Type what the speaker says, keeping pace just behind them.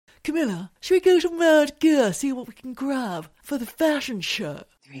Camilla, should we go somewhere together, see what we can grab for the fashion show?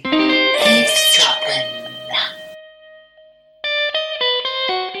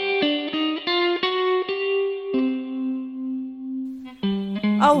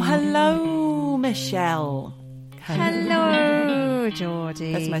 Oh, hello, Michelle. Hello,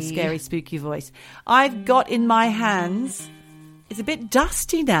 Geordie. That's my scary, spooky voice. I've got in my hands, it's a bit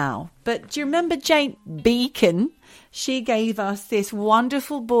dusty now, but do you remember Jane Beacon? She gave us this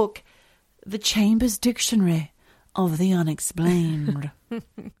wonderful book, The Chambers Dictionary of the Unexplained.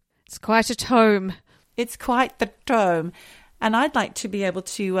 It's quite a tome. It's quite the tome. And I'd like to be able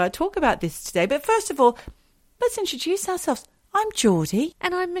to talk about this today. But first of all, let's introduce ourselves. I'm Geordie.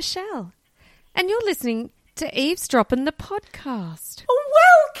 And I'm Michelle. And you're listening to Eavesdropping the podcast.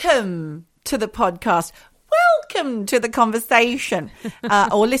 Welcome to the podcast. Welcome to the conversation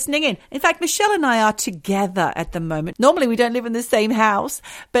or listening in. In fact, Michelle and I are together at the moment. Normally we don't live in the same house,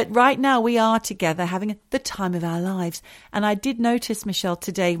 but right now we are together having the time of our lives. And I did notice, Michelle,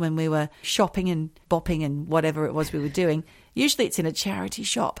 today when we were shopping and bopping and whatever it was we were doing, usually it's in a charity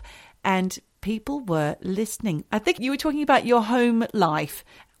shop, and people were listening. I think you were talking about your home life,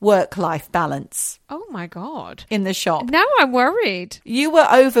 work-life balance. Oh, my God. In the shop. Now I'm worried. You were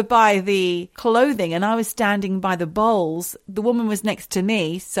over by the clothing and I was standing by the bowls. The woman was next to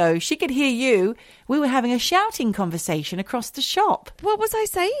me, so she could hear you. We were having a shouting conversation across the shop. What was I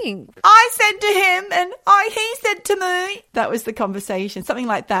saying? I said to him and he said to me. That was the conversation, something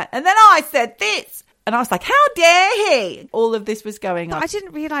like that. And then I said this. And I was like, how dare he? All of this was going on. I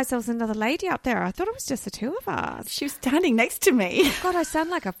didn't realise there was another lady up there. I thought it was just the two of us. She was standing next to me. God, I sound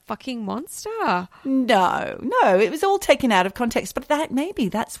like a fucking monster. No, it was all taken out of context. But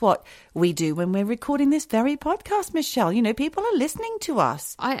that's what we do when we're recording this very podcast, Michelle. You know, people are listening to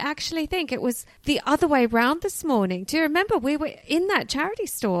us. I actually think it was the other way round this morning. Do you remember we were in that charity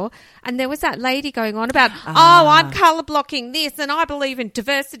store and there was that lady going on about, I'm colour blocking this and I believe in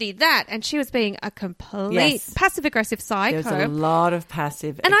diversity that. And she was being a complete passive-aggressive psycho. There's a lot of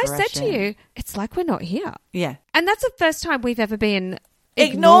passive and aggression. I said to you, it's like we're not here. Yeah. And that's the first time we've ever been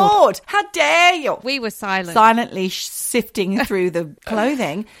ignored. How dare you? We were silent. Silently sifting through the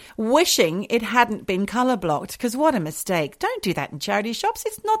clothing, wishing it hadn't been colour blocked. Because what a mistake. Don't do that in charity shops.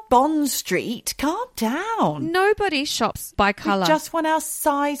 It's not Bond Street. Calm down. Nobody shops by colour. We just want our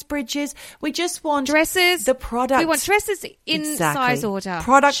size bridges. We just want dresses. The product. We want dresses in size order.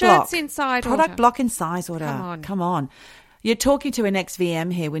 Product Shirts block. in size Product order. block in size order. Come on. You're talking to an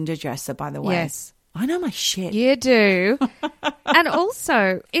ex-VM here, window dresser, by the way. Yes. I know my shit. You do. And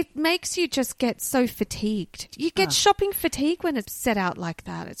also, it makes you just get so fatigued. You get shopping fatigue when it's set out like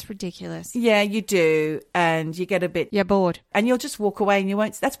that. It's ridiculous. Yeah, you do. And you get a bit... You're bored. And you'll just walk away and you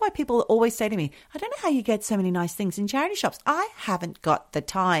won't... That's why people always say to me, I don't know how you get so many nice things in charity shops. I haven't got the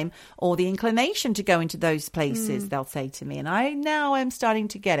time or the inclination to go into those places, they'll say to me. And I now am starting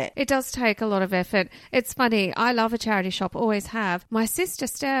to get it. It does take a lot of effort. It's funny. I love a charity shop, always have. My sister,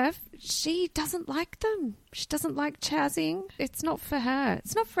 Steph, she doesn't like them. She doesn't like chazzing. It's not for her.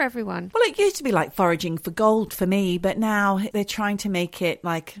 It's not for everyone. Well, it used to be like foraging for gold for me, but now they're trying to make it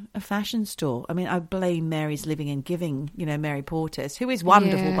like a fashion store. I mean, I blame Mary's Living and Giving, Mary Portis, who is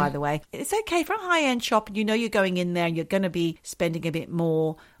wonderful, by the way. It's okay for a high-end shop. You're going in there and you're going to be spending a bit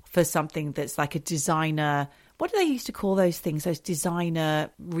more for something that's like a designer... What do they used to call those things? Those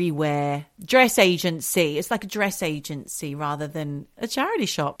designer rewear dress agency. It's like a dress agency rather than a charity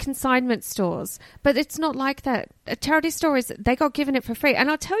shop. Consignment stores. But it's not like that. A charity store they got given it for free.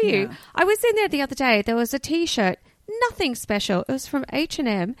 And I'll tell you, I was in there the other day. There was a T-shirt, nothing special. It was from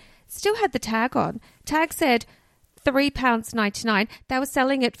H&M. Still had the tag on. Tag said £3.99. They were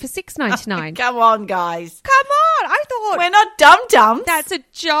selling it for $6.99. Come on, guys. Come on. I thought... We're not dum-dums. That's a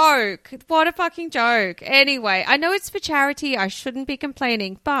joke. What a fucking joke. Anyway, I know it's for charity. I shouldn't be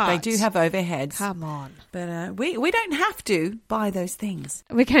complaining, but... They do have overheads. Come on. But we don't have to buy those things.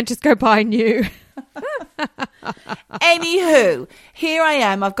 We can't just go buy new. Anywho, here I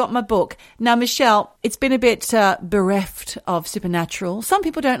am. I've got my book. Now, Michelle, it's been a bit bereft of supernatural. Some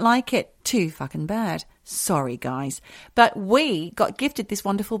people don't like it. Too fucking bad. Sorry, guys. But we got gifted this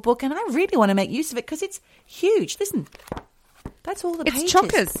wonderful book, and I really want to make use of it because it's huge. Listen, that's all the pages. It's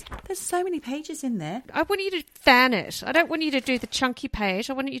chockers. There's so many pages in there. I want you to fan it. I don't want you to do the chunky page.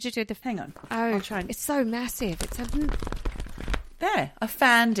 I want you to do the... Hang on. Oh, I'll try. It's so massive. It's a... There, I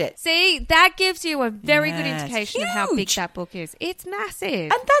fanned it. See, that gives you a very good indication of how big that book is. It's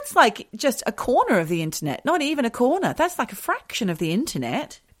massive. And that's like just a corner of the internet. Not even a corner. That's like a fraction of the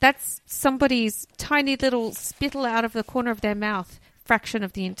internet. That's somebody's tiny little spittle out of the corner of their mouth fraction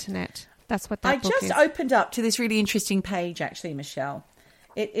of the internet. That's what that book is. I just opened up to this really interesting page, actually, Michelle.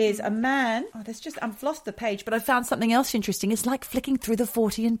 It is a man. Oh, I've lost the page, but I found something else interesting. It's like flicking through the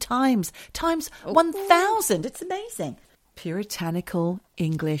Fortean times 1,000. It's amazing. Puritanical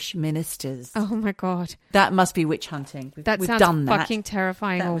English ministers. Oh my God. That must be witch hunting. We've Sounds done that. fucking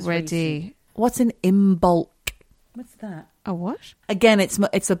terrifying already. What's an imbolc? What's that? A what? Again,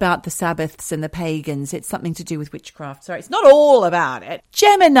 it's about the Sabbaths and the pagans. It's something to do with witchcraft. Sorry, it's not all about it.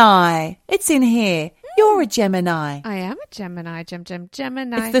 Gemini. It's in here. You're a Gemini. I am a Gemini.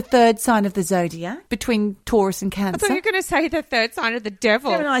 Gemini. It's the third sign of the zodiac between Taurus and Cancer. I thought you were going to say the third sign of the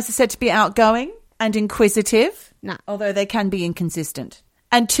devil. Geminis are said to be outgoing and inquisitive, No. although they can be inconsistent,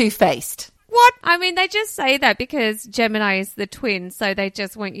 and two-faced. What? I mean, they just say that because Gemini is the twin, so they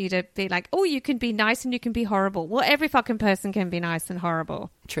just want you to be like, oh, you can be nice and you can be horrible. Well, every fucking person can be nice and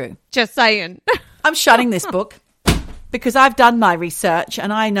horrible. True. Just saying. I'm shutting this book because I've done my research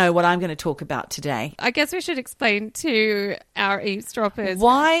and I know what I'm going to talk about today. I guess we should explain to our eavesdroppers.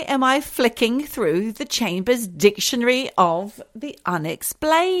 Why am I flicking through the Chambers Dictionary of the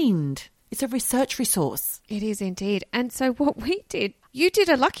Unexplained? It's a research resource. It is indeed. And so what we did, you did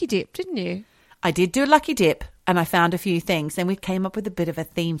a lucky dip, didn't you? I did do a lucky dip and I found a few things and we came up with a bit of a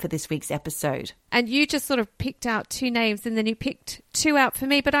theme for this week's episode. And you just sort of picked out 2 names and then you picked 2 out for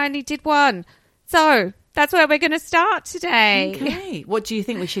me, but I only did 1. So that's where we're going to start today. Okay. What do you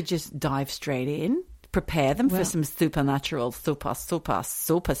think? We should just dive straight in? Prepare them for some supernatural, super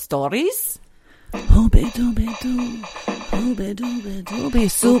stories? Hooby-dooby-doo,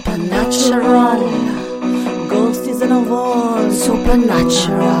 supernatural. Ghosties in a wall,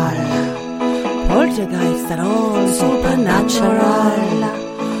 supernatural. Poltergeist at all, supernatural.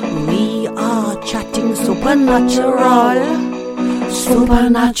 We are chatting supernatural.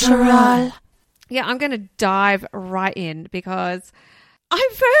 Yeah, I'm going to dive right in because I'm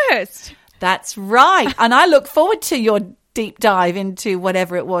first. That's right. And I look forward to your deep dive into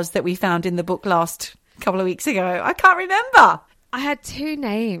whatever it was that we found in the book last couple of weeks ago. I can't remember. I had 2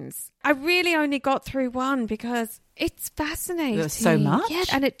 names. I really only got through 1 because it's fascinating. There was so much. Yeah,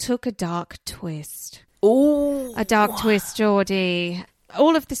 and it took a dark twist. Oh, A dark twist, Geordie.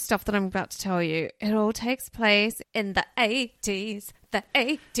 All of this stuff that I'm about to tell you, it all takes place in the 80s. The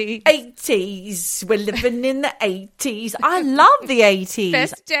 80s. 80s. We're living in the 80s. I love the 80s.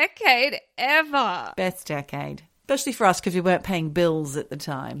 Best decade ever. Best decade. Especially for us because we weren't paying bills at the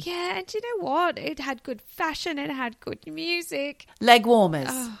time. Yeah, and you know what? It had good fashion. It had good music. Leg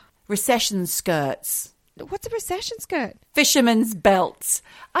warmers. Recession skirts. What's a recession skirt? Fisherman's belts.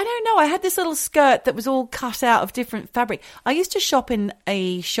 I don't know. I had this little skirt that was all cut out of different fabric. I used to shop in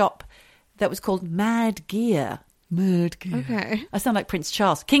a shop that was called Mad Gear. Mad Gear. Okay. I sound like Prince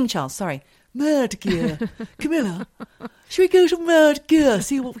Charles. King Charles, sorry. Mad Gear. Camilla, should we go to Mad Gear,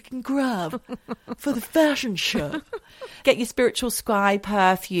 see what we can grab for the fashion show? Get your spiritual scribe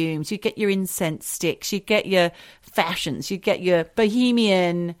perfumes, you get your incense sticks, you get your fashions, you get your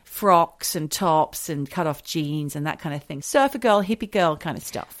bohemian frocks and tops and cut-off jeans and that kind of thing. Surfer girl, hippie girl kind of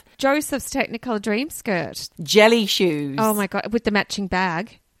stuff. Joseph's Technicolor Dream skirt. Jelly shoes. Oh my God, with the matching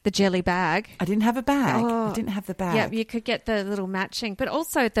bag. The jelly bag. I didn't have a bag. Oh. I didn't have the bag. Yeah, you could get the little matching, but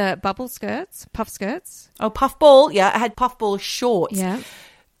also the bubble skirts, puff skirts. Oh, puffball. Yeah, I had puffball shorts. Yeah.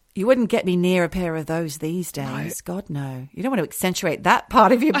 You wouldn't get me near a pair of those these days. No. God, no. You don't want to accentuate that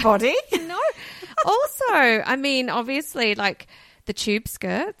part of your body. No. Also, I mean, obviously, like the tube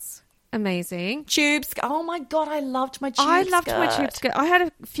skirts. Amazing. Tubes. Oh, my God. I loved my tube skirt. I loved my tube skirt. I had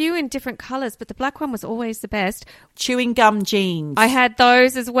a few in different colours, but the black one was always the best. Chewing gum jeans. I had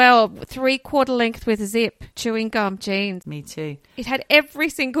those as well. 3/4 length with a zip. Chewing gum jeans. Me too. It had every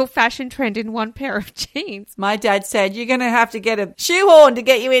single fashion trend in one pair of jeans. My dad said, you're going to have to get a shoehorn to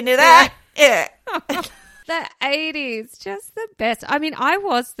get you into that. Yeah. The 80s, just the best. I mean, I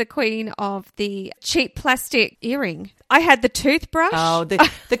was the queen of the cheap plastic earring. I had the toothbrush. Oh,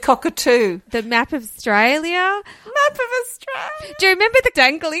 the cockatoo. The map of Australia. Map of Australia. Do you remember the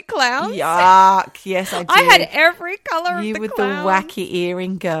dangly clowns? Yuck. Yes, I do. I had every colour of you the were clown. the wacky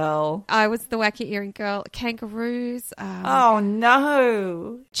earring girl. I was the wacky earring girl. Kangaroos. Oh,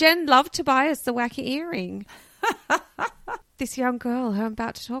 no. Jen loved to buy us the wacky earring. This young girl who I'm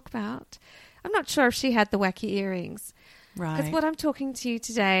about to talk about, I'm not sure if she had the wacky earrings. Right. Because what I'm talking to you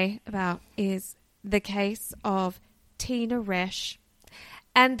today about is the case of Tina Resch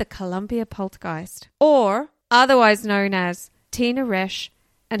and the Columbia poltergeist, or otherwise known as Tina Resch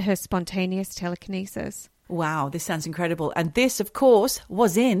and her spontaneous telekinesis. Wow, this sounds incredible. And this, of course,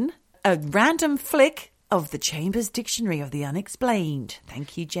 was in a random flick of the Chambers Dictionary of the Unexplained.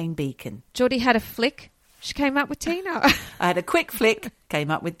 Thank you, Jane Beacon. Geordie had a flick. She came up with Tina. I had a quick flick,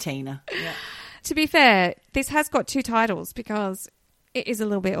 came up with Tina. Yeah. To be fair, this has got 2 titles because it is a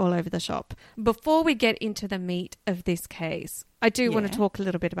little bit all over the shop. Before we get into the meat of this case, I do want to talk a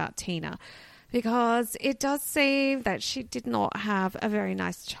little bit about Tina, because it does seem that she did not have a very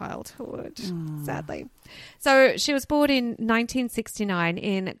nice childhood, sadly. So she was born in 1969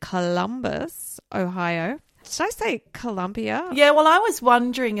 in Columbus, Ohio. Should I say Columbia? Yeah, well, I was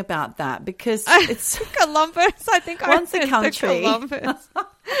wondering about that because it's Columbus. I think once I a meant country. Columbus. I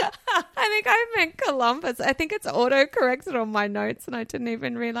think I meant Columbus. I think it's auto-corrected on my notes and I didn't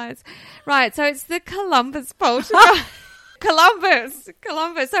even realize. Right, so it's the Columbus poltergeist.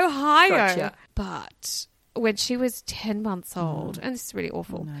 Columbus, Ohio. Gotcha. But when she was 10 months old, and this is really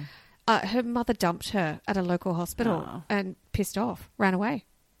awful, her mother dumped her at a local hospital and pissed off, ran away.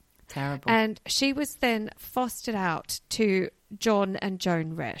 Terrible. And she was then fostered out to John and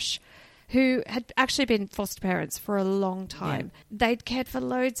Joan Resch, who had actually been foster parents for a long time. Yeah. They'd cared for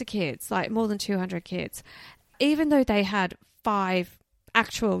loads of kids, like more than 200 kids, even though they had 5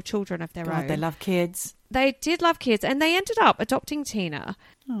 actual children of their own. They love kids. They did love kids, and they ended up adopting Tina.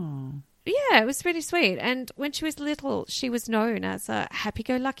 Oh. Yeah, it was really sweet. And when she was little, she was known as a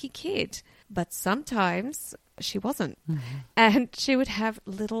happy-go-lucky kid. But sometimes she wasn't. Mm-hmm. And she would have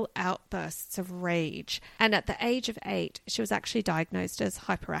little outbursts of rage. And at the age of 8, she was actually diagnosed as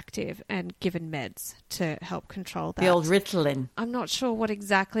hyperactive and given meds to help control that. The old Ritalin. I'm not sure what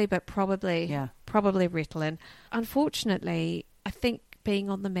exactly, but probably Ritalin. Unfortunately, I think being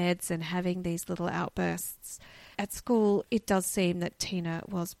on the meds and having these little outbursts at school, it does seem that Tina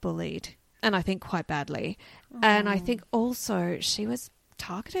was bullied, and I think quite badly. Oh. And I think also she was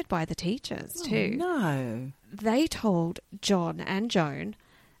targeted by the teachers too. No. They told John and Joan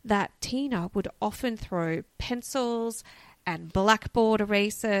that Tina would often throw pencils and blackboard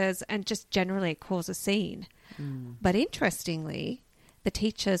erasers and just generally cause a scene. But interestingly, the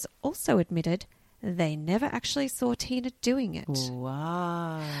teachers also admitted they never actually saw Tina doing it.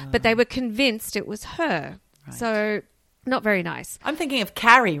 Wow. But they were convinced it was her. Right. So, not very nice. I'm thinking of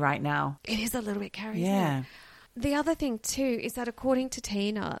Carrie right now. It is a little bit Carrie. Yeah. The other thing too is that according to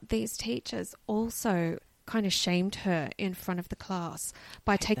Tina, these teachers also kind of shamed her in front of the class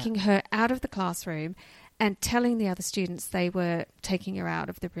by taking her out of the classroom and telling the other students they were taking her out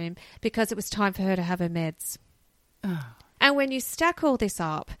of the room because it was time for her to have her meds. Oh. And when you stack all this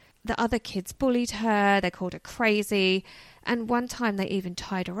up, the other kids bullied her, they called her crazy, and one time they even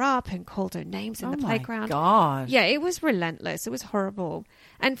tied her up and called her names in the playground. Oh, my God. Yeah, it was relentless. It was horrible.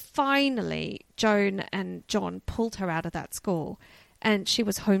 And finally, Joan and John pulled her out of that school, and she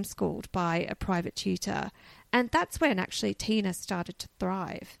was homeschooled by a private tutor. And that's when actually Tina started to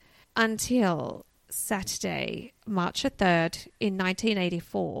thrive until Saturday, March 3rd in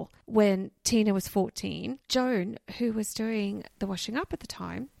 1984, when Tina was 14. Joan, who was doing the washing up at the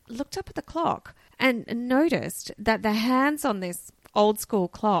time, looked up at the clock and noticed that the hands on this old school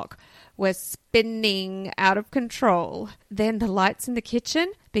clock were spinning out of control. Then the lights in the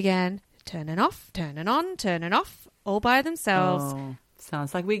kitchen began turning off, turning on, turning off, all by themselves. Oh,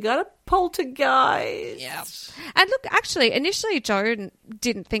 sounds like we got a poltergeist. Yeah. And look, actually, initially Joan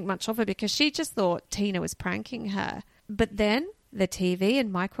didn't think much of it because she just thought Tina was pranking her. But then the TV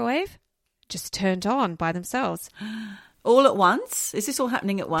and microwave just turned on by themselves. All at once? Is this all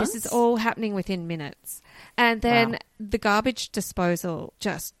happening at once? This is all happening within minutes. And then the garbage disposal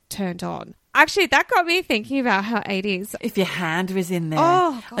just turned on. Actually, that got me thinking about how 80s. If your hand was in there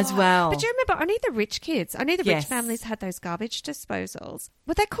as God. well. But do you remember, only the rich kids, only the rich families had those garbage disposals.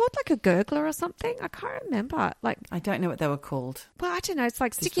 Were they called like a gurgler or something? I can't remember. I don't know what they were called. Well, I don't know. It's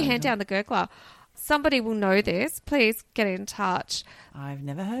like stick your hand down the gurgler. Somebody will know this. Please get in touch. I've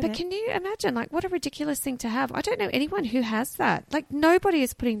never heard But can you imagine, what a ridiculous thing to have? I don't know anyone who has that. Nobody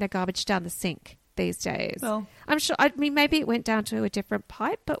is putting their garbage down the sink these days. Well, I'm sure, maybe it went down to a different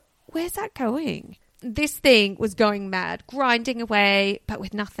pipe, but where's that going? This thing was going mad, grinding away, but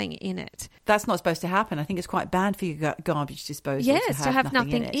with nothing in it. That's not supposed to happen. I think it's quite bad for your garbage disposal to have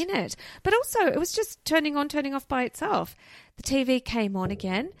nothing in it. But also, it was just turning on, turning off by itself. The TV came on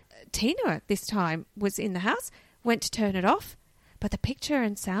again. Tina, this time, was in the house, went to turn it off, but the picture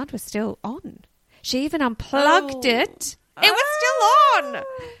and sound was still on. She even unplugged it. It was still on.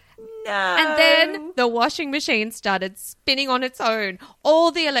 No. And then the washing machine started spinning on its own.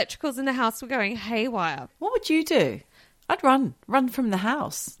 All the electricals in the house were going haywire. What would you do? I'd run from the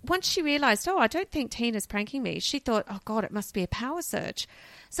house. Once she realised, I don't think Tina's pranking me, she thought, oh God, it must be a power surge.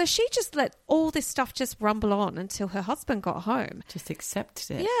 So she just let all this stuff just rumble on until her husband got home. Just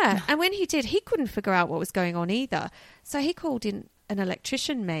accepted it. Yeah. And when he did, he couldn't figure out what was going on either. So he called in an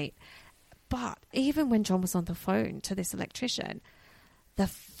electrician mate. But even when John was on the phone to this electrician, the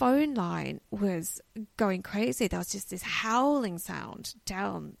phone line was going crazy. There was just this howling sound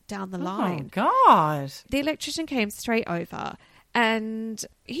down the line. Oh, God. The electrician came straight over and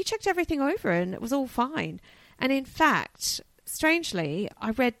he checked everything over and it was all fine. And in fact, strangely,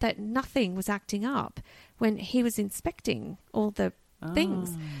 I read that nothing was acting up when he was inspecting all the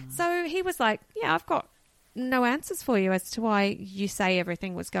things. So he was like, yeah, I've got no answers for you as to why you say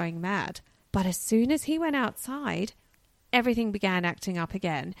everything was going mad. But as soon as he went outside, everything began acting up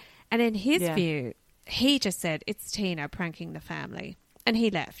again. And in his view, he just said, it's Tina pranking the family. And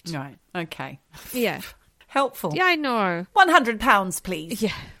he left. Right. Okay. Yeah. Helpful. Yeah, I know. £100, please.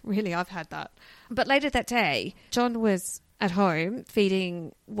 Yeah, really, I've had that. But later that day, John was at home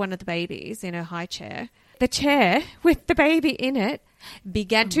feeding one of the babies in a high chair. The chair with the baby in it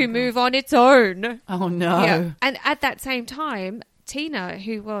began to move on its own. Oh, no. Yeah. And at that same time, Tina,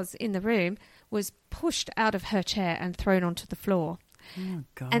 who was in the room, was pushed out of her chair and thrown onto the floor. Oh,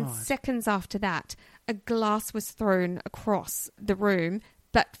 God. And seconds after that, a glass was thrown across the room,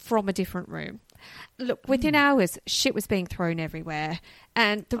 but from a different room. Look, within hours, shit was being thrown everywhere.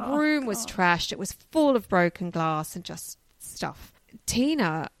 And the room was trashed. It was full of broken glass and just stuff.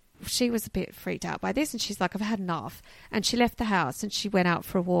 Tina, she was a bit freaked out by this. And she's like, I've had enough. And she left the house and she went out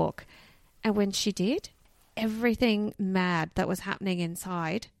for a walk. And when she did, everything mad that was happening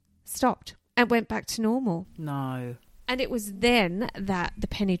inside stopped and went back to normal. No. And it was then that the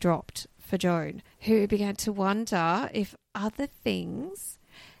penny dropped for Joan, who began to wonder if other things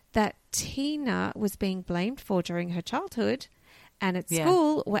that Tina was being blamed for during her childhood and at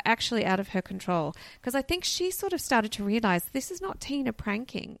school were actually out of her control. Because I think she sort of started to realise this is not Tina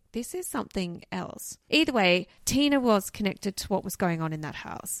pranking. This is something else. Either way, Tina was connected to what was going on in that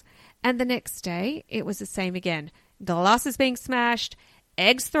house. And the next day, it was the same again. Glasses being smashed,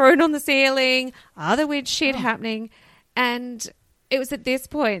 eggs thrown on the ceiling, other weird shit happening. And it was at this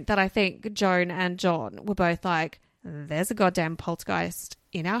point that I think Joan and John were both like, there's a goddamn poltergeist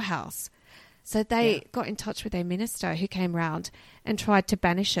in our house. So they got in touch with their minister who came round and tried to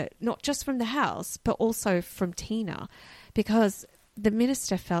banish it, not just from the house, but also from Tina, because the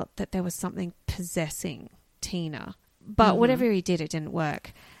minister felt that there was something possessing Tina. But whatever he did, it didn't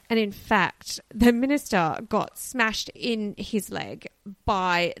work. And in fact, the minister got smashed in his leg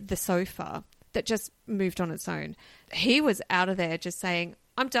by the sofa that just moved on its own. He was out of there just saying,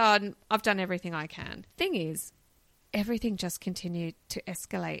 I'm done. I've done everything I can. Thing is, everything just continued to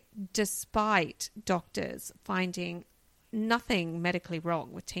escalate despite doctors finding nothing medically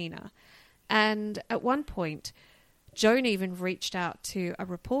wrong with Tina. And at one point, Joan even reached out to a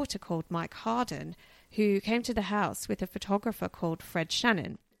reporter called Mike Harden, who came to the house with a photographer called Fred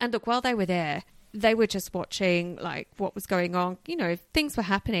Shannon. And look, while they were there, they were just watching like what was going on. You know, things were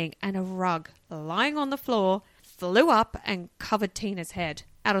happening, and a rug lying on the floor flew up and covered Tina's head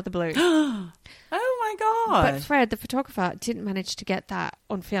out of the blue. Oh my God. But Fred, the photographer, didn't manage to get that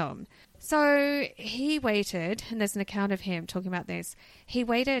on film. So he waited, and there's an account of him talking about this. He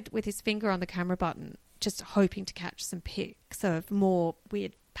waited with his finger on the camera button, just hoping to catch some pics of more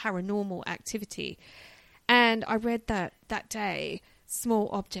weird paranormal activity. And I read that that day, small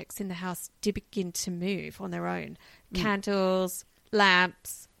objects in the house did begin to move on their own. Candles,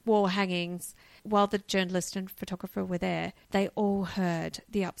 lamps, wall hangings. While the journalist and photographer were there, they all heard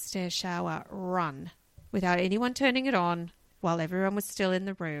the upstairs shower run without anyone turning it on while everyone was still in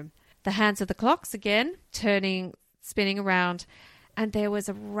the room. The hands of the clocks again, turning, spinning around, and there was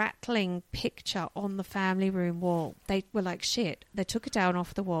a rattling picture on the family room wall. They were like, shit. They took it down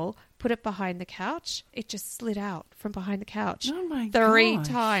off the wall, put it behind the couch. It just slid out from behind the couch. Oh my God. 3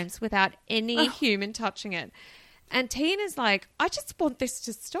 times without any human touching it. And Tina's like, I just want this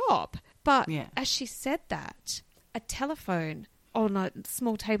to stop. But as she said that, a telephone on a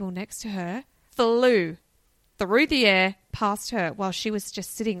small table next to her flew through the air past her while she was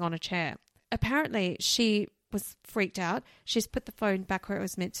just sitting on a chair. Apparently, she was freaked out. She's put the phone back where it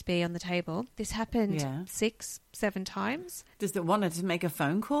was meant to be on the table. This happened 6-7 times. Does it want her to make a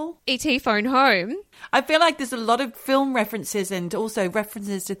phone call? E.T. phone home. I feel like there's a lot of film references and also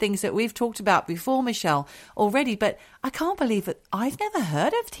references to things that we've talked about before, Michelle, already. But I can't believe it. I've never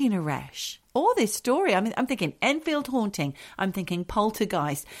heard of Tina Resch or this story. I mean, I'm thinking Enfield haunting. I'm thinking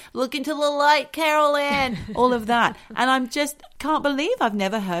poltergeist. Look into the light, Carol Ann. All of that. And I'm just can't believe I've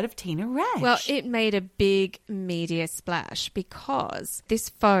never heard of Tina Resch. Well, it made a big media splash because this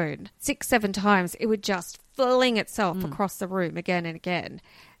phone, 6-7 times, it would just fling itself across the room again and again.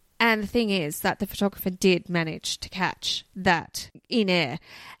 And the thing is that the photographer did manage to catch that in air.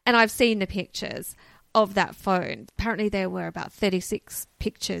 And I've seen the pictures. of that phone. Apparently there were about 36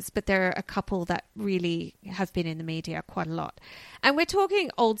 pictures, but there are a couple that really have been in the media quite a lot. And we're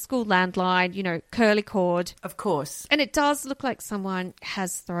talking old school landline, you know, curly cord. Of course. And it does look like someone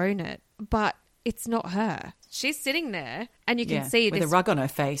has thrown it, but it's not her. She's sitting there and you can see with this... a rug on her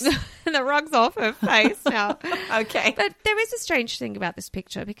face. And the rug's off her face now. Okay. But there is a strange thing about this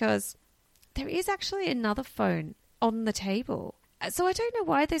picture because there is actually another phone on the table. So I don't know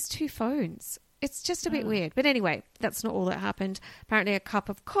why there's two phones. It's just a bit weird. But anyway, that's not all that happened. Apparently a cup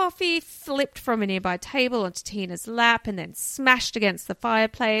of coffee flipped from a nearby table onto Tina's lap and then smashed against the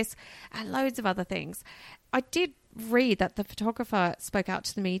fireplace and loads of other things. I did read that the photographer spoke out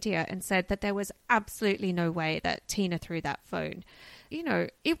to the media and said that there was absolutely no way that Tina threw that phone. You know,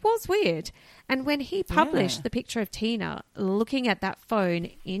 it was weird. And when he published the picture of Tina looking at that phone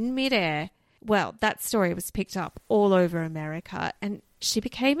in midair, well, that story was picked up all over America and she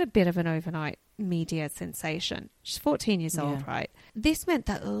became a bit of an overnight media sensation. She's 14 years old, right? This meant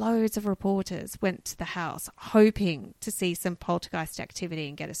that loads of reporters went to the house hoping to see some poltergeist activity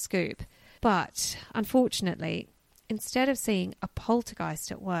and get a scoop. But unfortunately, instead of seeing a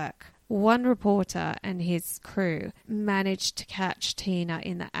poltergeist at work, one reporter and his crew managed to catch Tina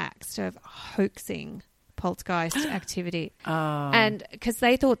in the act of hoaxing poltergeist activity. And because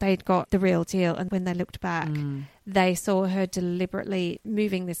they thought they'd got the real deal, and when they looked back, they saw her deliberately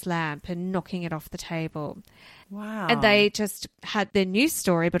moving this lamp and knocking it off the table. Wow. And they just had their news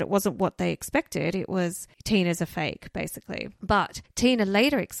story, but it wasn't what they expected. It was Tina's a fake, basically. But Tina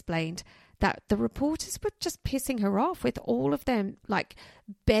later explained that the reporters were just pissing her off, with all of them like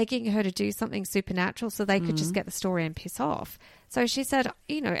begging her to do something supernatural so they could just get the story and piss off. So she said,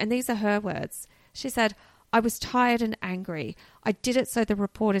 you know, and these are her words, she said, "I was tired and angry. I did it so the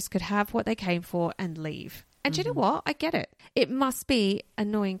reporters could have what they came for and leave." And you know what? I get it. It must be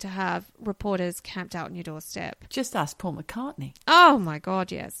annoying to have reporters camped out on your doorstep. Just ask Paul McCartney. Oh my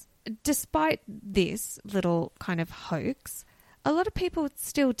God, yes. Despite this little kind of hoax, a lot of people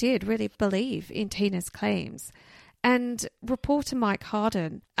still did really believe in Tina's claims. And reporter Mike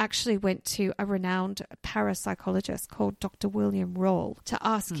Harden actually went to a renowned parapsychologist called Dr. William Rawle to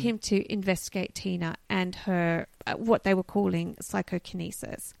ask him to investigate Tina and her, what they were calling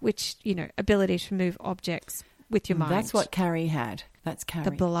psychokinesis, which, you know, ability to move objects with your mind. That's what Carrie had. That's Carrie.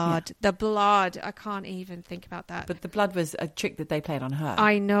 The blood. Yeah. The blood. I can't even think about that. But the blood was a trick that they played on her.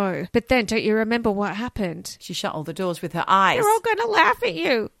 I know. But then don't you remember what happened? She shut all the doors with her eyes. They're all going to laugh at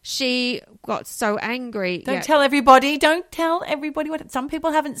you. She got so angry. Don't tell everybody. Don't tell everybody what... Some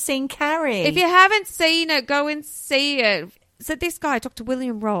people haven't seen Carrie. If you haven't seen it, go and see it. So this guy, Dr.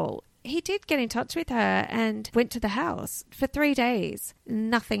 William Rawle, he did get in touch with her and went to the house for 3 days.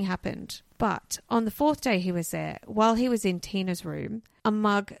 Nothing happened. But on the 4th day he was there, while he was in Tina's room, a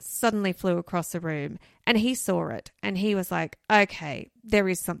mug suddenly flew across the room and he saw it and he was like, okay, there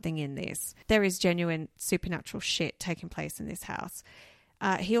is something in this. There is genuine supernatural shit taking place in this house.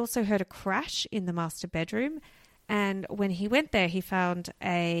 He also heard a crash in the master bedroom, and when he went there, he found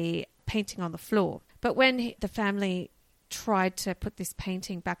a painting on the floor. But when the family tried to put this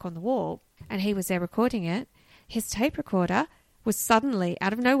painting back on the wall and he was there recording it, his tape recorder was suddenly,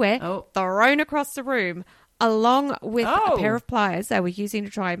 out of nowhere, thrown across the room along with a pair of pliers they were using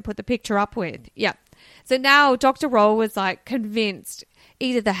to try and put the picture up with. Yeah. So now Dr. Rawle was like convinced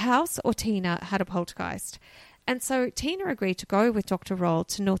either the house or Tina had a poltergeist. And so Tina agreed to go with Dr. Rawle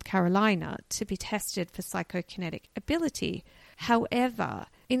to North Carolina to be tested for psychokinetic ability. However,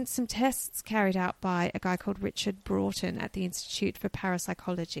 in some tests carried out by a guy called Richard Broughton at the Institute for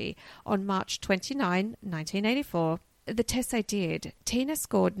Parapsychology on March 29, 1984, the tests they did, Tina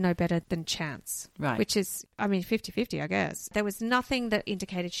scored no better than chance, right? Which is, I mean, 50-50, I guess. There was nothing that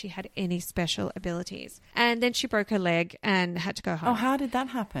indicated she had any special abilities. And then she broke her leg and had to go home. Oh, how did that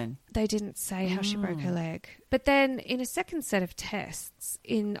happen? They didn't say how she broke her leg. But then in a second set of tests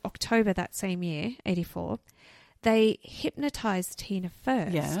in October that same year, 84, they hypnotized Tina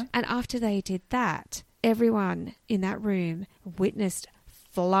first. Yeah. And after they did that, everyone in that room witnessed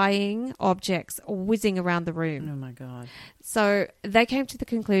flying objects whizzing around the room. Oh, my God. So they came to the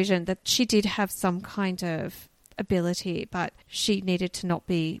conclusion that she did have some kind of ability, but she needed to not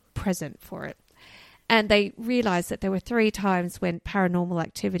be present for it. And they realized that there were 3 times when paranormal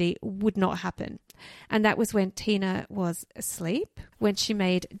activity would not happen. And that was when Tina was asleep, when she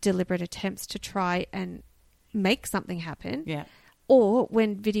made deliberate attempts to try and make something happen. Yeah. Or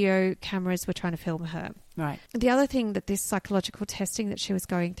when video cameras were trying to film her. Right. The other thing that this psychological testing that she was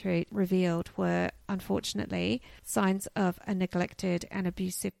going through revealed were, unfortunately, signs of a neglected and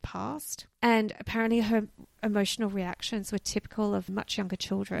abusive past. And apparently her emotional reactions were typical of much younger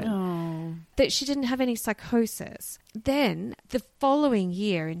children. Oh. That she didn't have any psychosis. Then, the following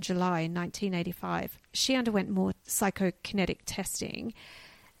year, in July 1985, she underwent more psychokinetic testing,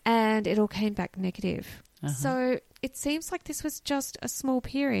 and it all came back negative. So it seems like this was just a small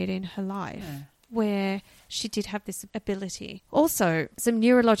period in her life where she did have this ability. Also, some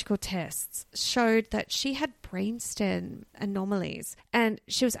neurological tests showed that she had brainstem anomalies, and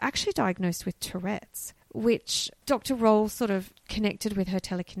she was actually diagnosed with Tourette's, which Dr. Roll sort of connected with her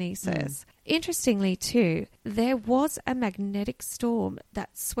telekinesis. Interestingly, too, there was a magnetic storm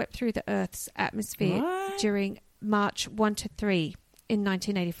that swept through the Earth's atmosphere during March 1 to 3 in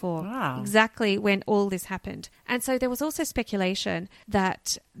 1984, exactly when all this happened. And so there was also speculation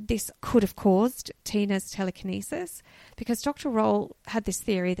that this could have caused Tina's telekinesis, because Dr. Roll had this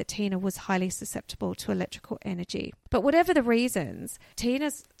theory that Tina was highly susceptible to electrical energy. But whatever the reasons,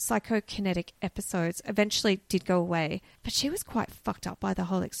 Tina's psychokinetic episodes eventually did go away, but she was quite fucked up by the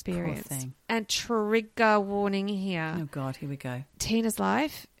whole experience. Poor thing. And trigger warning here. Oh, God, here we go. Tina's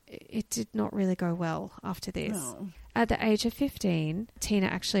life, it did not really go well after this. No. At the age of 15, Tina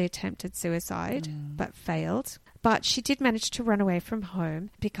actually attempted suicide, but failed. But she did manage to run away from home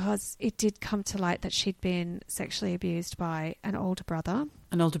because it did come to light that she'd been sexually abused by an older brother.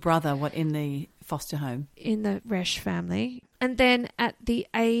 An older brother, what, in the foster home? In the Resch family. And then at the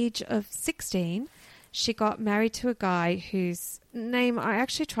age of 16, she got married to a guy whose name I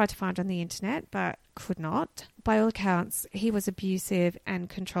actually tried to find on the internet, but could not. By all accounts, he was abusive and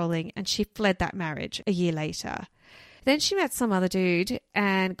controlling, and she fled that marriage a year later. Then she met some other dude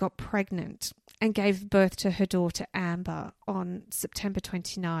and got pregnant and gave birth to her daughter Amber on September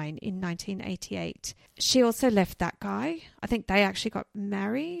 29 in 1988. She also left that guy. I think they actually got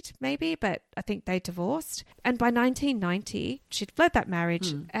married maybe, but I think they divorced. And by 1990, she'd fled that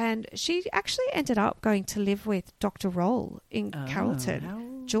marriage and she actually ended up going to live with Dr. Roll in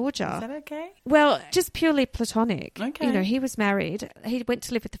Carrollton, Georgia. Is that okay? Well, just purely platonic. Okay. You know, he was married. He went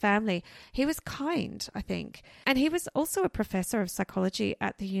to live with the family. He was kind, I think. And he was also a professor of psychology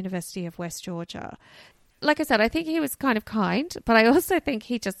at the University of West Georgia. Like I said, I think he was kind of kind, but I also think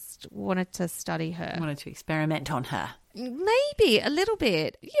he just wanted to study her. Wanted to experiment on her. Maybe a little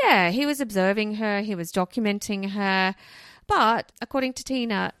bit. Yeah, he was observing her. He was documenting her. But according to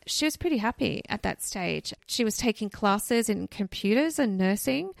Tina, she was pretty happy at that stage. She was taking classes in computers and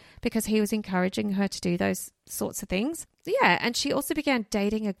nursing because he was encouraging her to do those sorts of things. Yeah, and she also began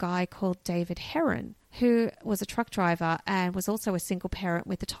dating a guy called David Heron, who was a truck driver and was also a single parent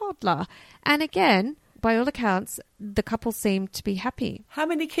with a toddler. And again, by all accounts, the couple seemed to be happy. How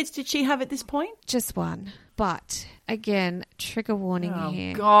many kids did she have at this point? Just one. But again, trigger warning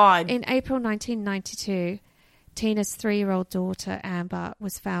here. Oh, God. In April 1992... Tina's 3-year-old daughter, Amber,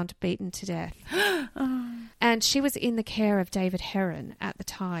 was found beaten to death. And she was in the care of David Heron at the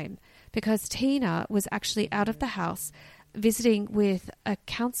time because Tina was actually out of the house visiting with a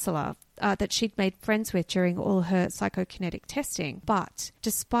counsellor that she'd made friends with during all her psychokinetic testing. But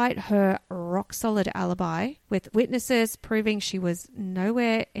despite her rock-solid alibi, with witnesses proving she was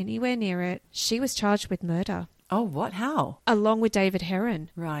anywhere near it, she was charged with murder. Oh, what? How? Along with David Heron.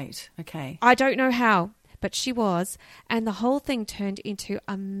 Right. Okay. I don't know how. But she was, and the whole thing turned into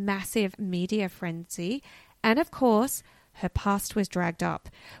a massive media frenzy. And of course, her past was dragged up,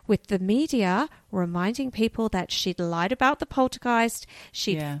 with the media reminding people that she'd lied about the poltergeist,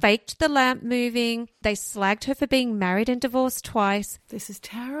 she'd faked the lamp moving, they slagged her for being married and divorced twice. This is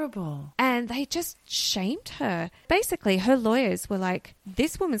terrible. And they just shamed her. Basically, her lawyers were like,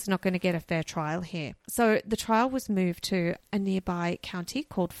 this woman's not going to get a fair trial here. So the trial was moved to a nearby county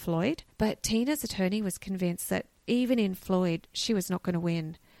called Floyd, but Tina's attorney was convinced that even in Floyd, she was not going to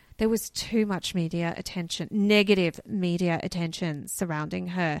win. There was too much media attention, negative media attention surrounding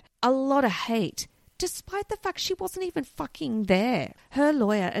her. A lot of hate, despite the fact she wasn't even fucking there. Her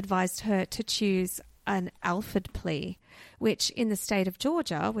lawyer advised her to choose an Alford plea, which in the state of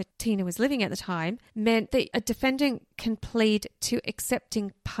Georgia, where Tina was living at the time, meant that a defendant can plead to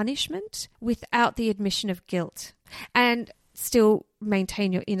accepting punishment without the admission of guilt and still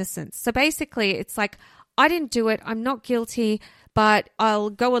maintain your innocence. So basically, it's like, I didn't do it, I'm not guilty, but I'll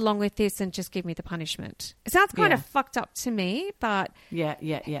go along with this and just give me the punishment. It sounds kind of fucked up to me, but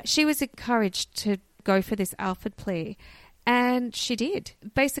yeah. She was encouraged to go for this Alford plea, and she did.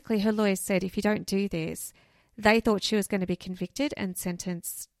 Basically, her lawyers said, if you don't do this, they thought she was going to be convicted and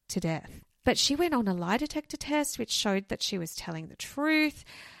sentenced to death. But she went on a lie detector test, which showed that she was telling the truth.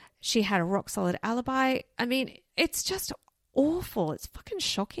 She had a rock-solid alibi. I mean, it's just awful. It's fucking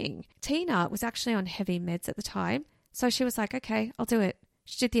shocking. Tina was actually on heavy meds at the time. So she was like, okay, I'll do it.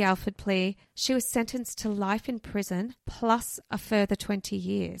 She did the Alford plea. She was sentenced to life in prison plus a further 20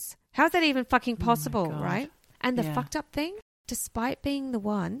 years. How's that even fucking possible, right? And the fucked up thing, despite being the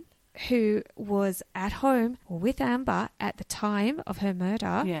one who was at home with Amber at the time of her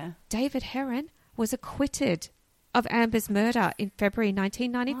murder, David Heron was acquitted of Amber's murder in February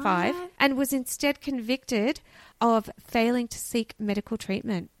 1995 and was instead convicted of failing to seek medical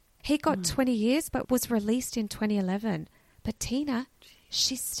treatment. He got 20 years but was released in 2011. But Tina,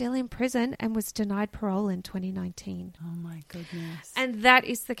 she's still in prison and was denied parole in 2019. Oh, my goodness. And that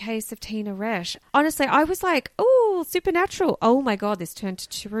is the case of Tina Resch. Honestly, I was like, oh, supernatural. Oh, my God, this turned to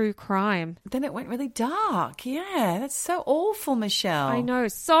true crime. Then it went really dark. Yeah, that's so awful, Michelle. I know.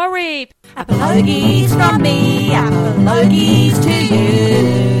 Sorry. Apologies from me. Apologies to you.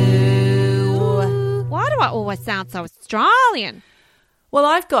 Why do I always sound so Australian? Well,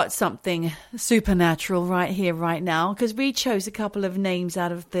 I've got something supernatural right here, right now, because we chose a couple of names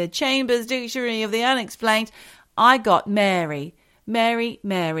out of the Chambers Dictionary of the Unexplained. I got Mary.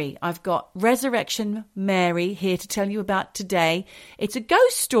 I've got Resurrection Mary here to tell you about today. It's a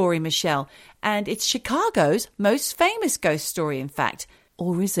ghost story, Michelle, and it's Chicago's most famous ghost story, in fact.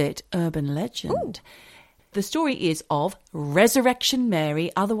 Or is it urban legend? Ooh. The story is of Resurrection Mary,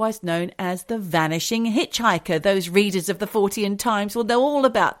 otherwise known as the Vanishing Hitchhiker. Those readers of the Fortean Times will know all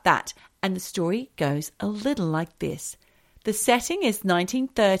about that. And the story goes a little like this. The setting is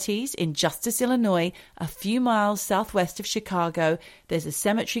 1930s in Justice, Illinois, a few miles southwest of Chicago. There's a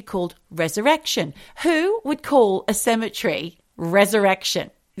cemetery called Resurrection. Who would call a cemetery Resurrection?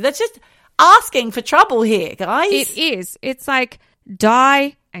 That's just asking for trouble here, guys. It is. It's like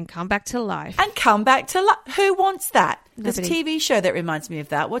die and come back to life. And come back to life. Who wants that? Nobody. There's a TV show that reminds me of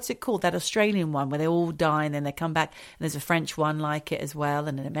that. What's it called? That Australian one where they all die and then they come back. And there's a French one like it as well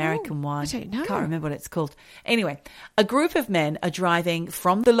and an American one. I don't know. Can't remember what it's called. Anyway, a group of men are driving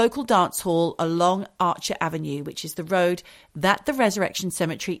from the local dance hall along Archer Avenue, which is the road that the Resurrection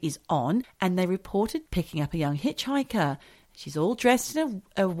Cemetery is on. And they reported picking up a young hitchhiker. She's all dressed in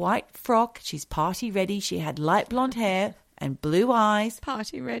a white frock. She's party ready. She had light blonde hair and blue eyes.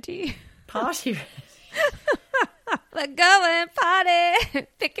 Party ready. Party ready. We're going party.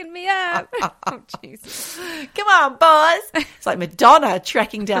 Picking me up. Oh, Jesus. Come on, boys. It's like Madonna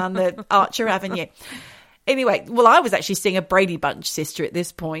trekking down the Archer Avenue. Anyway, well, I was actually seeing a Brady Bunch sister at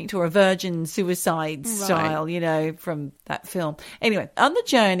this point, or a Virgin Suicide style, you know, from that film. Anyway, on the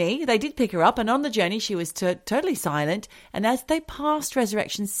journey, they did pick her up, and on the journey, she was totally silent. And as they passed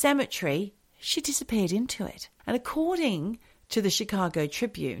Resurrection Cemetery, she disappeared into it. And according to the Chicago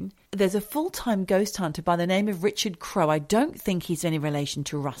Tribune, there's a full-time ghost hunter by the name of Richard Crowe. I don't think he's any relation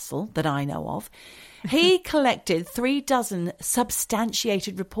to Russell that I know of. He collected 36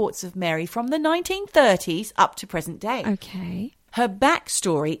 substantiated reports of Mary from the 1930s up to present day. Okay. Her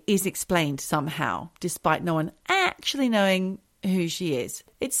backstory is explained somehow, despite no one actually knowing who she is.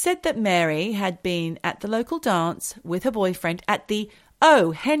 It's said that Mary had been at the local dance with her boyfriend at the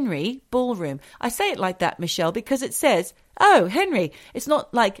O. Henry Ballroom. I say it like that, Michelle, because it says O. Henry. It's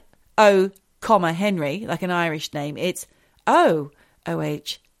not like O, comma, Henry, like an Irish name. It's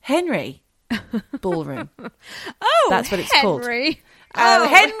O-H, Henry Ballroom. Oh, that's what it's Henry. Called. Oh,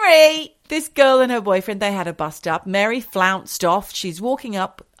 Henry! This girl and her boyfriend, they had a bust up. Mary flounced off. She's walking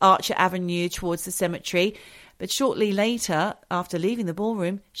up Archer Avenue towards the cemetery. But shortly later, after leaving the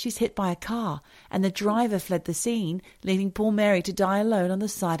ballroom, she's hit by a car and the driver fled the scene, leaving poor Mary to die alone on the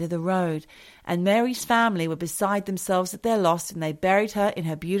side of the road. And Mary's family were beside themselves at their loss, and they buried her in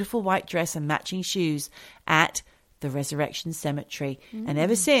her beautiful white dress and matching shoes at the Resurrection Cemetery. And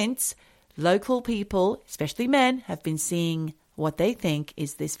ever since, local people, especially men, have been seeing what they think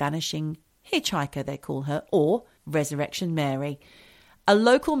is this vanishing hitchhiker, they call her, or Resurrection Mary. A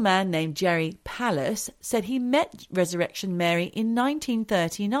local man named Jerry Palace said he met Resurrection Mary in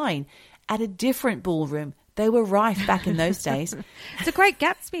 1939 at a different ballroom. They were rife back in those days. It's a great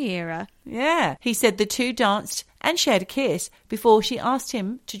Gatsby era. Yeah. He said the two danced and shared a kiss before she asked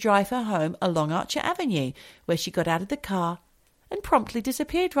him to drive her home along Archer Avenue, where she got out of the car and promptly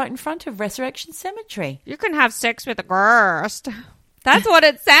disappeared right in front of Resurrection Cemetery. You can have sex with a ghost. That's what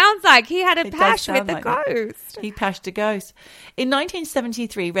it sounds like. He had a pash with the ghost. He pashed a ghost. In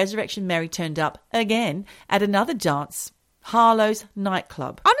 1973, Resurrection Mary turned up again at another dance, Harlow's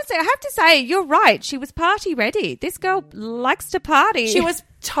nightclub. Honestly, I have to say, you're right. She was party ready. This girl likes to party. She was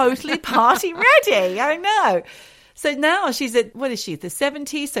totally party ready. I know. So now she's at, what is she, the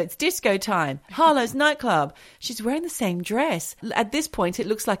 70s? So it's disco time. Harlow's nightclub. She's wearing the same dress. At this point, it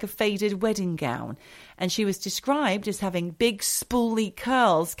looks like a faded wedding gown. And she was described as having big spoolie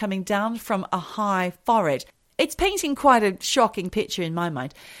curls coming down from a high forehead. It's painting quite a shocking picture in my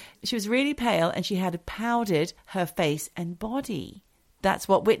mind. She was really pale and she had powdered her face and body. That's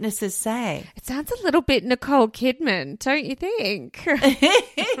what witnesses say. It sounds a little bit Nicole Kidman, don't you think?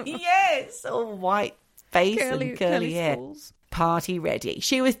 Yes, all white face and curly hair. Schools. Party ready.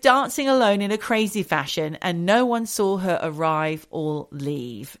 She was dancing alone in a crazy fashion and no one saw her arrive or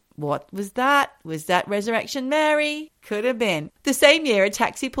leave. What was that? Was that Resurrection Mary? Could have been. The same year, a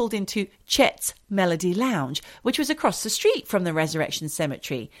taxi pulled into Chet's Melody Lounge, which was across the street from the Resurrection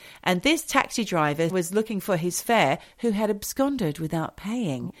Cemetery. And this taxi driver was looking for his fare who had absconded without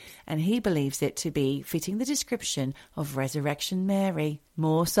paying. And he believes it to be fitting the description of Resurrection Mary.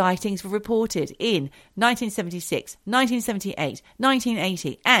 More sightings were reported in 1976, 1978,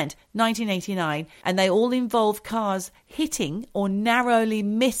 1980 and 1989. And they all involve cars hitting or narrowly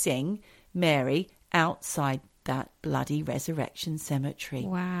missing Mary outside that bloody Resurrection Cemetery.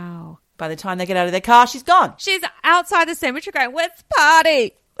 Wow. By the time they get out of their car, she's gone. She's outside the cemetery going, let's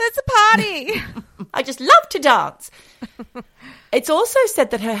party. Let's party. I just love to dance. It's also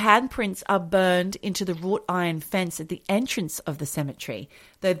said that her handprints are burned into the wrought iron fence at the entrance of the cemetery,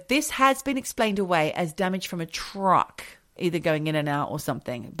 though this has been explained away as damage from a truck, either going in and out or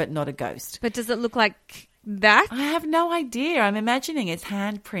something, but not a ghost. But does it look like that? I have no idea. I'm imagining it's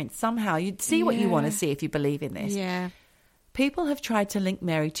handprints. Somehow you'd see what you want to see if you believe in this. Yeah. People have tried to link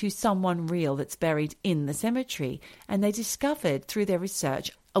Mary to someone real that's buried in the cemetery, and they discovered through their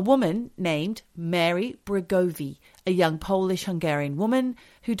research a woman named Mary Bregovi, a young Polish-Hungarian woman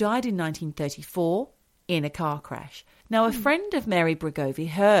who died in 1934 in a car crash. Now, a friend of Mary Bregovi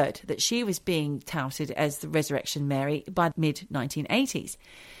heard that she was being touted as the Resurrection Mary by mid-1980s.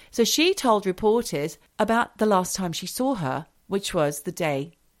 So she told reporters about the last time she saw her, which was the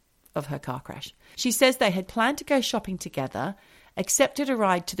day of her car crash. She says they had planned to go shopping together, accepted a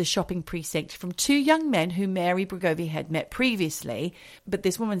ride to the shopping precinct from two young men who Mary Bregovi had met previously, but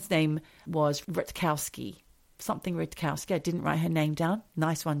this woman's name was Rutkowski. Something Rutkowski. I didn't write her name down.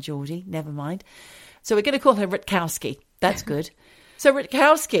 Nice one, Geordie. Never mind. So we're going to call her Rutkowski. That's good. So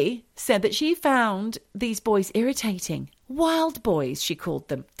Rutkowski said that she found these boys irritating. Wild boys, she called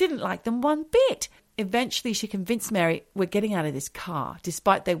them. Didn't like them one bit. Eventually, she convinced Mary, we're getting out of this car,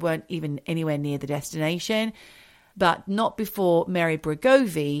 despite they weren't even anywhere near the destination, but not before Mary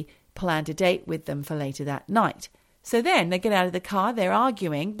Bregovi planned a date with them for later that night. So then they get out of the car, they're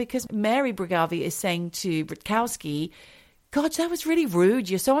arguing because Mary Bregovi is saying to Rutkowski, God, that was really rude.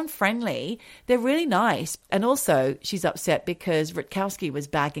 You're so unfriendly. They're really nice. And also, she's upset because Rutkowski was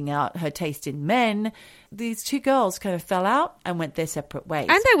bagging out her taste in men. These two girls kind of fell out and went their separate ways.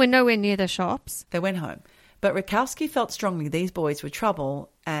 And they were nowhere near the shops. They went home. But Rutkowski felt strongly these boys were trouble.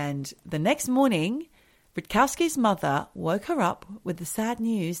 And the next morning, Rutkowski's mother woke her up with the sad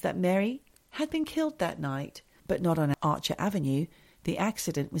news that Mary had been killed that night, but not on Archer Avenue. The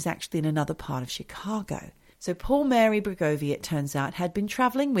accident was actually in another part of Chicago. So poor Mary Bregovi, it turns out, had been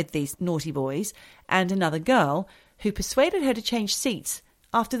travelling with these naughty boys and another girl who persuaded her to change seats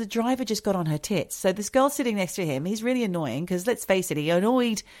after the driver just got on her tits. So this girl sitting next to him, he's really annoying because, let's face it, he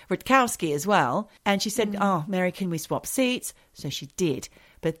annoyed Rutkowski as well. And she said, oh, Mary, can we swap seats? So she did.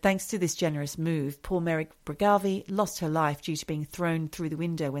 But thanks to this generous move, poor Mary Bregovi lost her life due to being thrown through the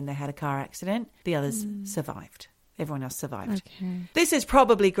window when they had a car accident. The others survived. Everyone else survived. Okay. This is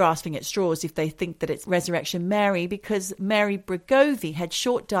probably grasping at straws if they think that it's Resurrection Mary, because Mary Bregovi had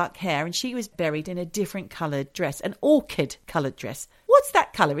short dark hair and she was buried in a different coloured dress, an orchid coloured dress. What's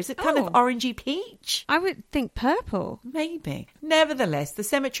that colour? Is it kind of orangey peach? I would think purple. Maybe. Nevertheless, the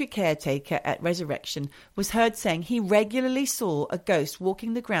cemetery caretaker at Resurrection was heard saying he regularly saw a ghost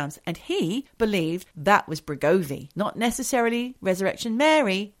walking the grounds and he believed that was Bregovi. Not necessarily Resurrection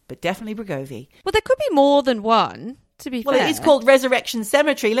Mary, but definitely Bregovi. Well, there could be more than one, to be fair. Well, it is called Resurrection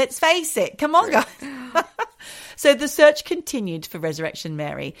Cemetery, let's face it. Come on, guys. So the search continued for Resurrection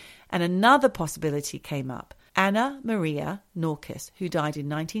Mary, and another possibility came up. Anna Maria Norkus, who died in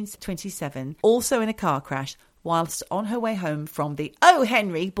 1927, also in a car crash, whilst on her way home from the O.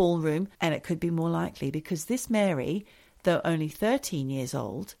 Henry ballroom. And it could be more likely because this Mary, though only 13 years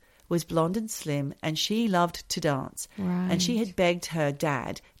old, was blonde and slim, and she loved to dance. Right. And she had begged her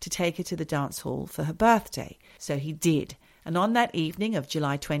dad to take her to the dance hall for her birthday. So he did. And on that evening of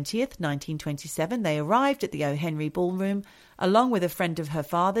July 20th, 1927, they arrived at the O. Henry ballroom, along with a friend of her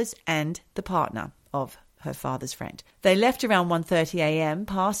father's and the partner of her father's friend. They left around 1:30 a.m.,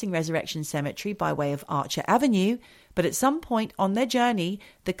 passing Resurrection Cemetery by way of Archer Avenue, but at some point on their journey,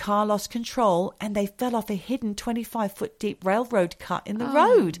 the car lost control and they fell off a hidden 25-foot deep railroad cut in the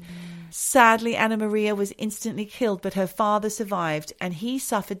road. Sadly, Anna Maria was instantly killed, but her father survived, and he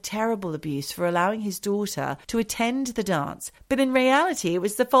suffered terrible abuse for allowing his daughter to attend the dance. But in reality, it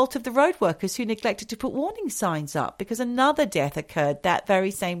was the fault of the road workers who neglected to put warning signs up, because another death occurred that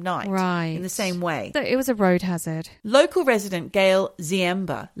very same night. Right. In the same way. So it was a road hazard. Local resident Gail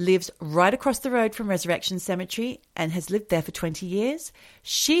Ziemba lives right across the road from Resurrection Cemetery and has lived there for 20 years.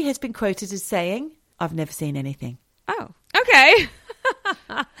 She has been quoted as saying, "I've never seen anything." Oh, okay.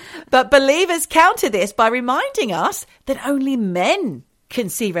 But believers counter this by reminding us that only men can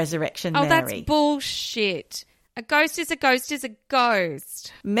see Resurrection Mary. Oh, that's bullshit. A ghost is a ghost is a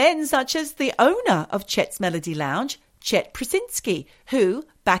ghost. Men such as the owner of Chet's Melody Lounge, Chet Prasinski, who,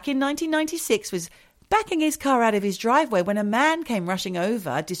 back in 1996, was backing his car out of his driveway when a man came rushing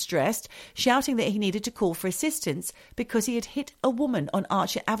over, distressed, shouting that he needed to call for assistance because he had hit a woman on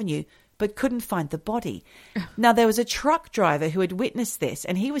Archer Avenue but couldn't find the body. Now, there was a truck driver who had witnessed this,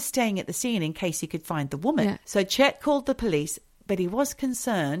 and he was staying at the scene in case he could find the woman. Yeah. So Chet called the police, but he was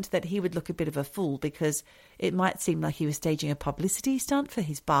concerned that he would look a bit of a fool because it might seem like he was staging a publicity stunt for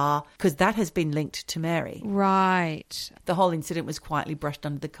his bar, because that has been linked to Mary. Right. The whole incident was quietly brushed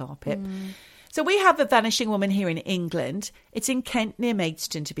under the carpet. So we have a vanishing woman here in England. It's in Kent, near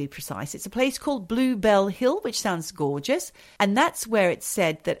Maidstone to be precise. It's a place called Bluebell Hill, which sounds gorgeous. And that's where it's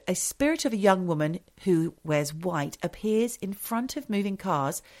said that a spirit of a young woman who wears white appears in front of moving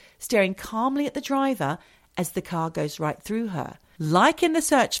cars, staring calmly at the driver as the car goes right through her. Like in the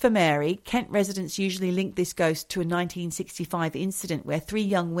search for Mary, Kent residents usually link this ghost to a 1965 incident where 3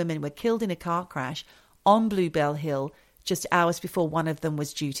 young women were killed in a car crash on Bluebell Hill just hours before one of them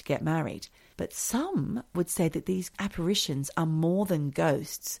was due to get married. But some would say that these apparitions are more than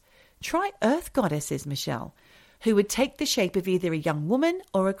ghosts. Try earth goddesses, Michelle, who would take the shape of either a young woman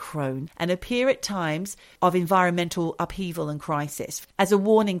or a crone and appear at times of environmental upheaval and crisis as a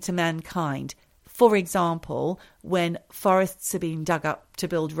warning to mankind. For example, when forests are being dug up to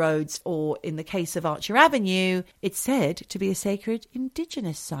build roads, or in the case of Archer Avenue, it's said to be a sacred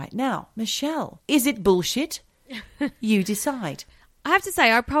indigenous site. Now, Michelle, is it bullshit? You decide. I have to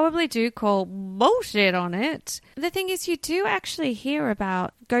say, I probably do call bullshit on it. The thing is, you do actually hear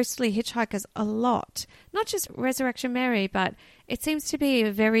about ghostly hitchhikers a lot. Not just Resurrection Mary, but it seems to be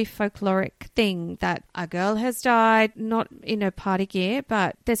a very folkloric thing that a girl has died, not in her party gear,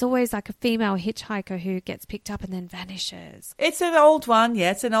 but there's always like a female hitchhiker who gets picked up and then vanishes. It's an old one, yeah,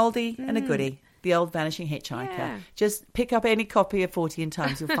 it's an oldie and a goodie. The old vanishing hitchhiker. Yeah. Just pick up any copy of 40 and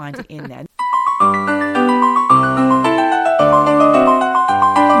Times, you'll find it in there.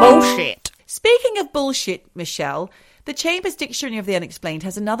 Bullshit. Speaking of bullshit, Michelle, the Chambers Dictionary of the Unexplained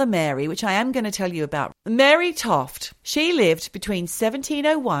has another Mary, which I am going to tell you about. Mary Toft. She lived between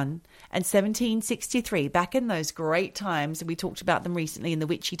 1701 and 1763, back in those great times, and we talked about them recently in the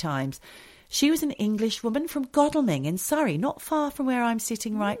witchy times. She was an English woman from Godalming in Surrey, not far from where I'm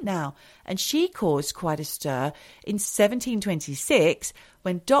sitting right now. And she caused quite a stir in 1726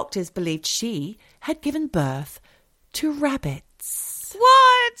 when doctors believed she had given birth to rabbits.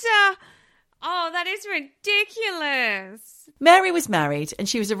 What? Oh, that is ridiculous. Mary was married and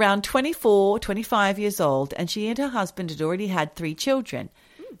she was around 24, 25 years old, and she and her husband had already had 3 children.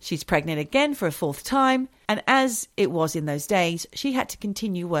 She's pregnant again for a 4th time, and as it was in those days, she had to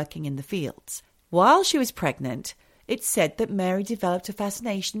continue working in the fields. While she was pregnant, it's said that Mary developed a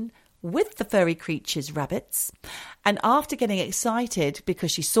fascination with the furry creatures, rabbits, and after getting excited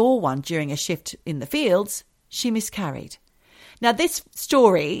because she saw one during a shift in the fields, she miscarried. Now, this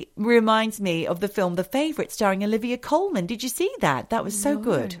story reminds me of the film The Favourite, starring Olivia Colman. Did you see that? That was so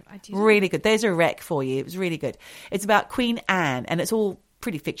good. I didn't. Really good. There's a rec for you. It was really good. It's about Queen Anne, and it's all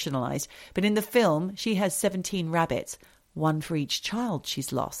pretty fictionalised. But in the film, she has 17 rabbits, 1 for each child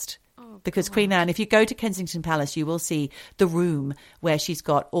she's lost. Because Queen Anne, if you go to Kensington Palace, you will see the room where she's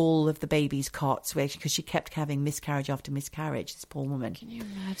got all of the babies' cots, because she kept having miscarriage after miscarriage, this poor woman. Can you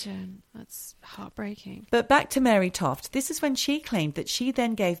imagine? That's heartbreaking. But back to Mary Toft. This is when she claimed that she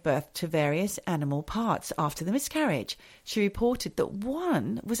then gave birth to various animal parts after the miscarriage. She reported that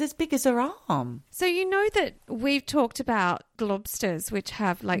one was as big as her arm. So you know that we've talked about lobsters, which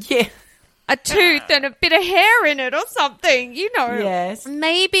have like... Yeah. A tooth and a bit of hair in it or something, you know. Yes.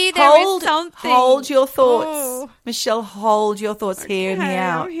 Maybe there is something. Hold your thoughts. Oh. Michelle, hold your thoughts. Okay, Hear me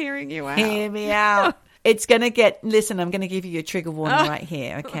out. I'm hearing you out. Hear me out. It's going to get... Listen, I'm going to give you a trigger warning right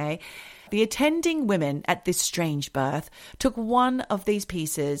here, okay? The attending women at this strange birth took one of these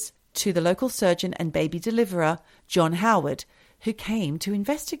pieces to the local surgeon and baby deliverer, John Howard, who came to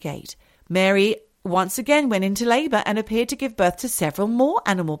investigate. Mary once again went into labour and appeared to give birth to several more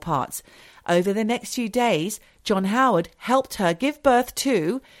animal parts. Over the next few days, John Howard helped her give birth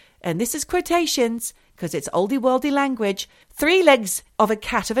to and this is quotations because it's oldie-worldy language, 3 legs of a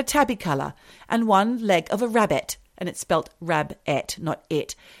cat of a tabby colour and 1 leg of a rabbit. And it's spelt rab-et, not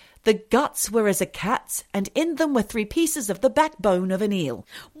it. The guts were as a cat's, and in them were 3 pieces of the backbone of an eel.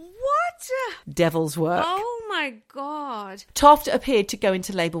 What? Devil's work. Oh, my God. Toft appeared to go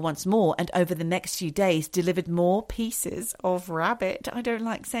into labour once more, and over the next few days delivered more pieces of rabbit. I don't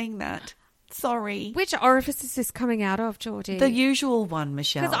like saying that. Sorry. Which orifice is this coming out of, Geordie? The usual one,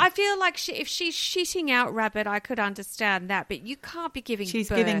 Michelle. Because I feel like if she's shitting out rabbit, I could understand that, but you can't be giving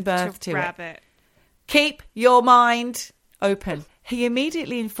birth to rabbit. Keep your mind open. He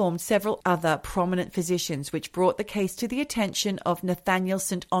immediately informed several other prominent physicians, which brought the case to the attention of Nathaniel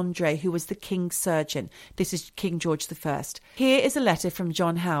St. Andre, who was the king's surgeon. This is King George I. Here is a letter from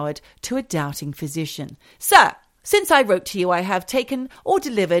John Howard to a doubting physician. Sir, since I wrote to you, I have taken or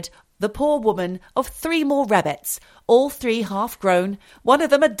delivered the poor woman of 3 more rabbits, all 3 half-grown, one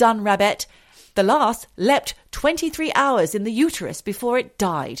of them a dun rabbit. The last leapt 23 hours in the uterus before it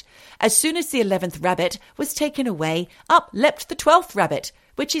died. As soon as the 11th rabbit was taken away, up leapt the 12th rabbit,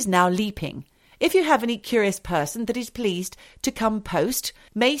 which is now leaping. If you have any curious person that is pleased to come post,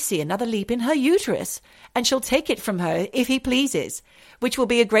 may see another leap in her uterus, and shall take it from her if he pleases, which will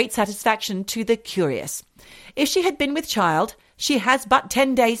be a great satisfaction to the curious. If she had been with child, she has but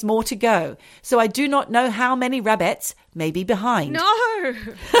 10 days more to go, so I do not know how many rabbits may be behind. No!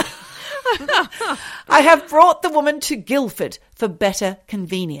 I have brought the woman to Guildford for better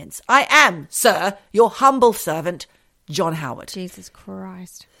convenience. I am, sir, your humble servant, John Howard. Jesus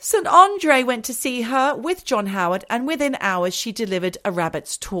Christ. St. Andre went to see her with John Howard, and within hours she delivered a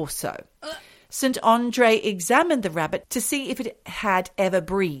rabbit's torso. St. Andre examined the rabbit to see if it had ever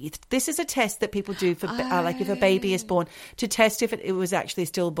breathed. This is a test that people do for, like if a baby is born, to test if it was actually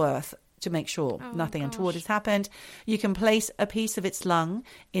stillbirth, to make sure nothing untoward has happened. You can place a piece of its lung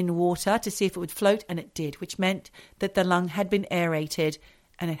in water to see if it would float, and it did, which meant that the lung had been aerated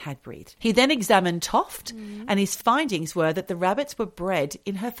and it had breathed. He then examined Toft, and his findings were that the rabbits were bred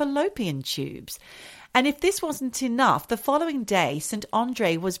in her fallopian tubes. And if this wasn't enough, the following day, St.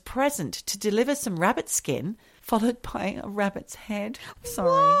 Andre was present to deliver some rabbit skin, followed by a rabbit's head. Sorry.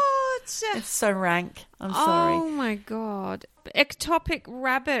 What? It's so rank. I'm sorry. Oh, my God. Ectopic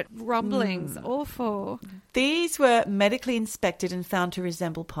rabbit rumblings. Awful. These were medically inspected and found to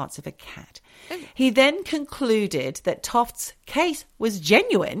resemble parts of a cat. He then concluded that Toft's case was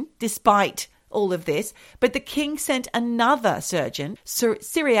genuine, despite all of this, but the king sent another surgeon, Sir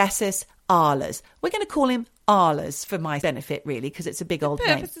Cyriacus Arles. We're going to call him Arles for my benefit, really, because it's a big old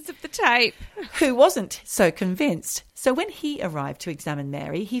name. Purposes of the tape. Who wasn't so convinced. So when he arrived to examine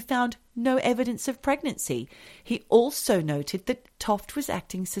Mary, he found no evidence of pregnancy. He also noted that Toft was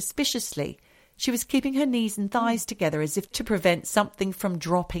acting suspiciously. She was keeping her knees and thighs together as if to prevent something from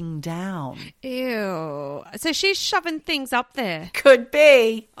dropping down. Ew. So she's shoving things up there. Could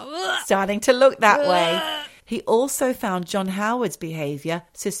be. Starting to look that way. He also found John Howard's behaviour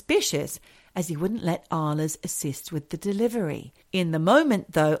suspicious, as he wouldn't let Arles assist with the delivery. In the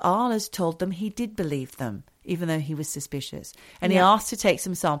moment, though, Arles told them he did believe them, even though he was suspicious. And he asked to take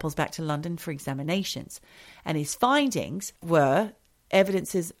some samples back to London for examinations. And his findings were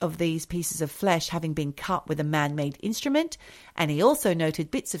evidences of these pieces of flesh having been cut with a man-made instrument, and he also noted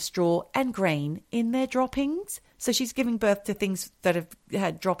bits of straw and grain in their droppings. So she's giving birth to things that have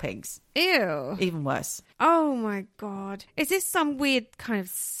had droppings. Ew. Even worse. Oh, my God. Is this some weird kind of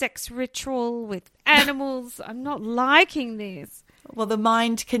sex ritual with animals? I'm not liking this. Well, the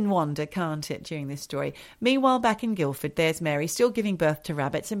mind can wander, can't it, during this story? Meanwhile, back in Guildford, there's Mary still giving birth to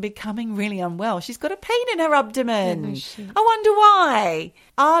rabbits and becoming really unwell. She's got a pain in her abdomen. I wonder why.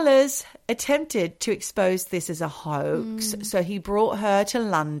 Arles attempted to expose this as a hoax, so he brought her to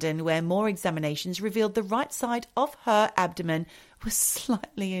London, where more examinations revealed the right side of her abdomen was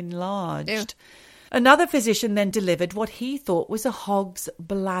slightly enlarged. Ew. Another physician then delivered what he thought was a hog's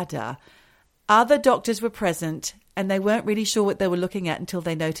bladder. Other doctors were present, and they weren't really sure what they were looking at until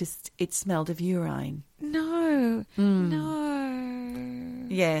they noticed it smelled of urine. No. No.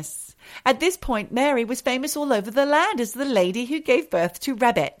 Yes. At this point, Mary was famous all over the land as the lady who gave birth to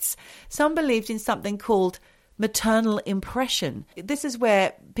rabbits. Some believed in something called maternal impression. This is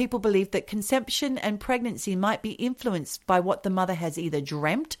where people believe that conception and pregnancy might be influenced by what the mother has either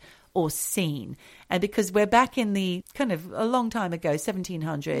dreamt or seen. And because we're back in the kind of a long time ago,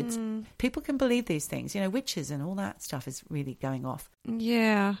 1700s, people can believe these things. You know, witches and all that stuff is really going off.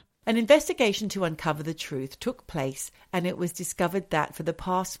 Yeah. An investigation to uncover the truth took place, and it was discovered that for the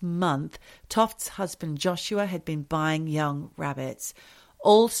past month, Toft's husband Joshua had been buying young rabbits.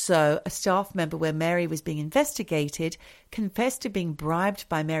 Also, a staff member where Mary was being investigated confessed to being bribed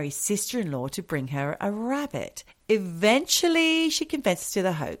by Mary's sister-in-law to bring her a rabbit. Eventually, she confessed to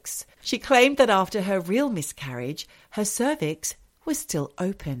the hoax. She claimed that after her real miscarriage, her cervix was still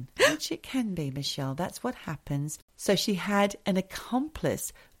open, which it can be, Michelle. That's what happens. So she had an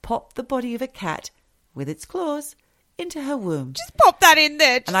accomplice pop the body of a cat with its claws into her womb. Just pop that in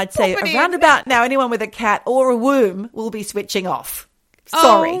there. And I'd say around about now, anyone with a cat or a womb will be switching off.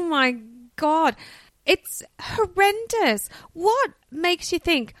 Sorry. Oh, my God. It's horrendous. What makes you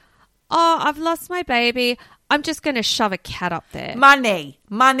think, oh, I've lost my baby, I'm just going to shove a cat up there? Money.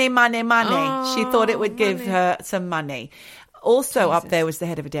 Oh, She thought it would give her some money. Also up there was the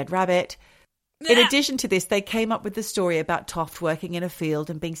head of a dead rabbit. In addition to this, they came up with the story about Toft working in a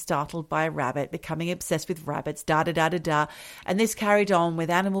field and being startled by a rabbit, becoming obsessed with rabbits, da-da-da-da-da. And this carried on with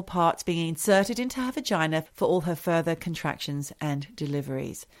animal parts being inserted into her vagina for all her further contractions and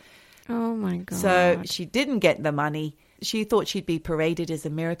deliveries. Oh, my God. So she didn't get the money. She thought she'd be paraded as a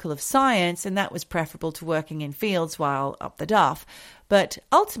miracle of science, and that was preferable to working in fields while up the duff. But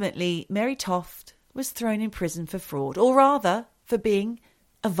ultimately, Mary Toft was thrown in prison for fraud, or rather, for being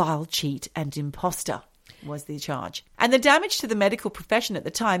a vile cheat and imposter, was the charge. And the damage to the medical profession at the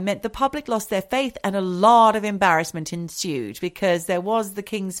time meant the public lost their faith, and a lot of embarrassment ensued because there was the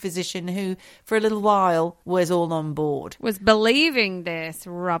king's physician who, for a little while, was all on board. Was believing this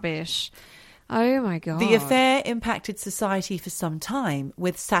rubbish. Oh, my God. The affair impacted society for some time,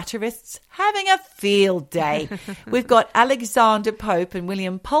 with satirists having a field day. We've got Alexander Pope and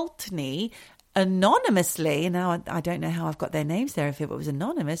William Pulteney anonymously, now I don't know how I've got their names there if it was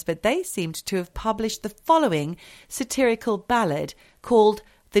anonymous, but they seemed to have published the following satirical ballad called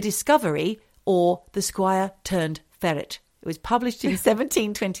The Discovery, or The Squire Turned Ferret. It was published in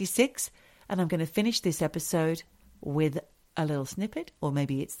 1726, and I'm going to finish this episode with a little snippet, or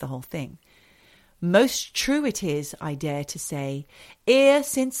maybe it's the whole thing. Most true it is, I dare to say, ere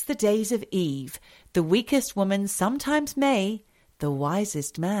since the days of Eve, the weakest woman sometimes may, the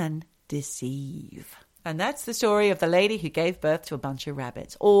wisest man deceive. And that's the story of the lady who gave birth to a bunch of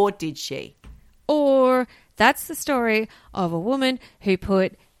rabbits. Or did she? Or that's the story of a woman who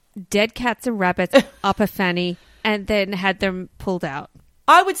put dead cats and rabbits up a fanny and then had them pulled out.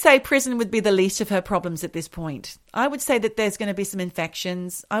 I would say prison would be the least of her problems at this point. I would say that there's going to be some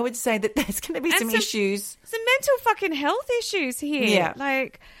infections. I would say that there's going to be some issues. Some mental fucking health issues here. Yeah.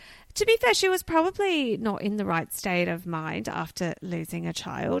 Like, to be fair, she was probably not in the right state of mind after losing a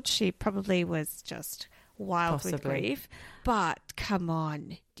child. She probably was just wild with grief. But come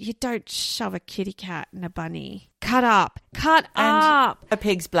on, you don't shove a kitty cat and a bunny. Cut up. And a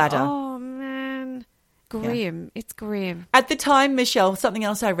pig's bladder. Oh, man. Grim. Yeah. It's grim. At the time, Michelle, something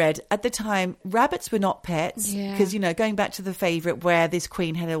else I read, at the time, rabbits were not pets. Because, going back to the favourite where this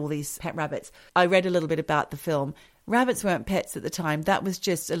queen had all these pet rabbits, I read a little bit about the film. Rabbits weren't pets at the time. That was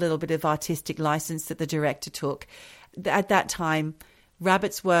just a little bit of artistic license that the director took. At that time,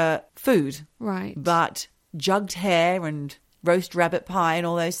 rabbits were food. Right. But jugged hare and roast rabbit pie and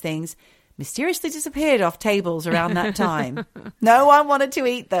all those things mysteriously disappeared off tables around that time. No one wanted to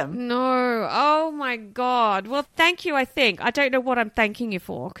eat them. No. Oh, my God. Well, thank you, I think. I don't know what I'm thanking you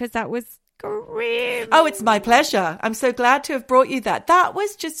for, because that was grim. Oh, it's my pleasure. I'm so glad to have brought you that. That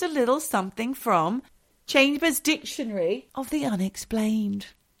was just a little something from Chambers' Dictionary of the Unexplained.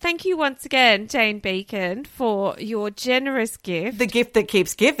 Thank you once again, Jane Beacon, for your generous gift. The gift that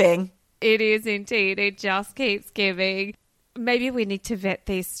keeps giving. It is indeed. It just keeps giving. Maybe we need to vet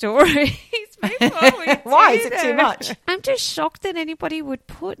these stories before we Why is it too much? I'm just shocked that anybody would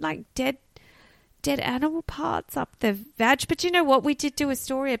put like dead animal parts up their vag. But you know what? We did do a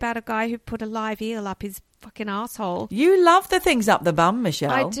story about a guy who put a live eel up his fucking asshole. You love the things up the bum,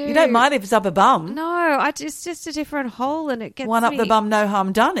 Michelle. I do. You don't mind if it's up a bum. No, it's just a different hole, and it gets one up the bum, no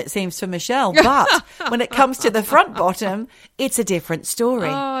harm done, it seems, for Michelle. But when it comes to the front bottom, it's a different story.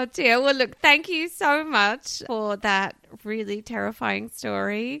 Oh, dear. Well, look, thank you so much for that really terrifying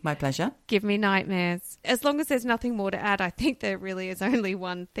story. My pleasure. Give me nightmares. As long as there's nothing more to add, I think there really is only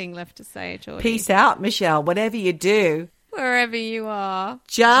one thing left to say, Geordie. Peace out, Michelle. Whatever you do. Wherever you are.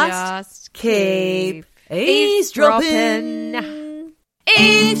 Just keep eavesdropping.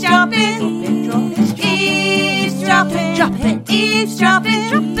 Eavesdropping. Eavesdropping. Dropping. Eavesdropping.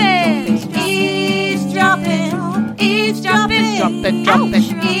 Dropping. Eavesdropping. Eavesdropping. Dropping. Dropping.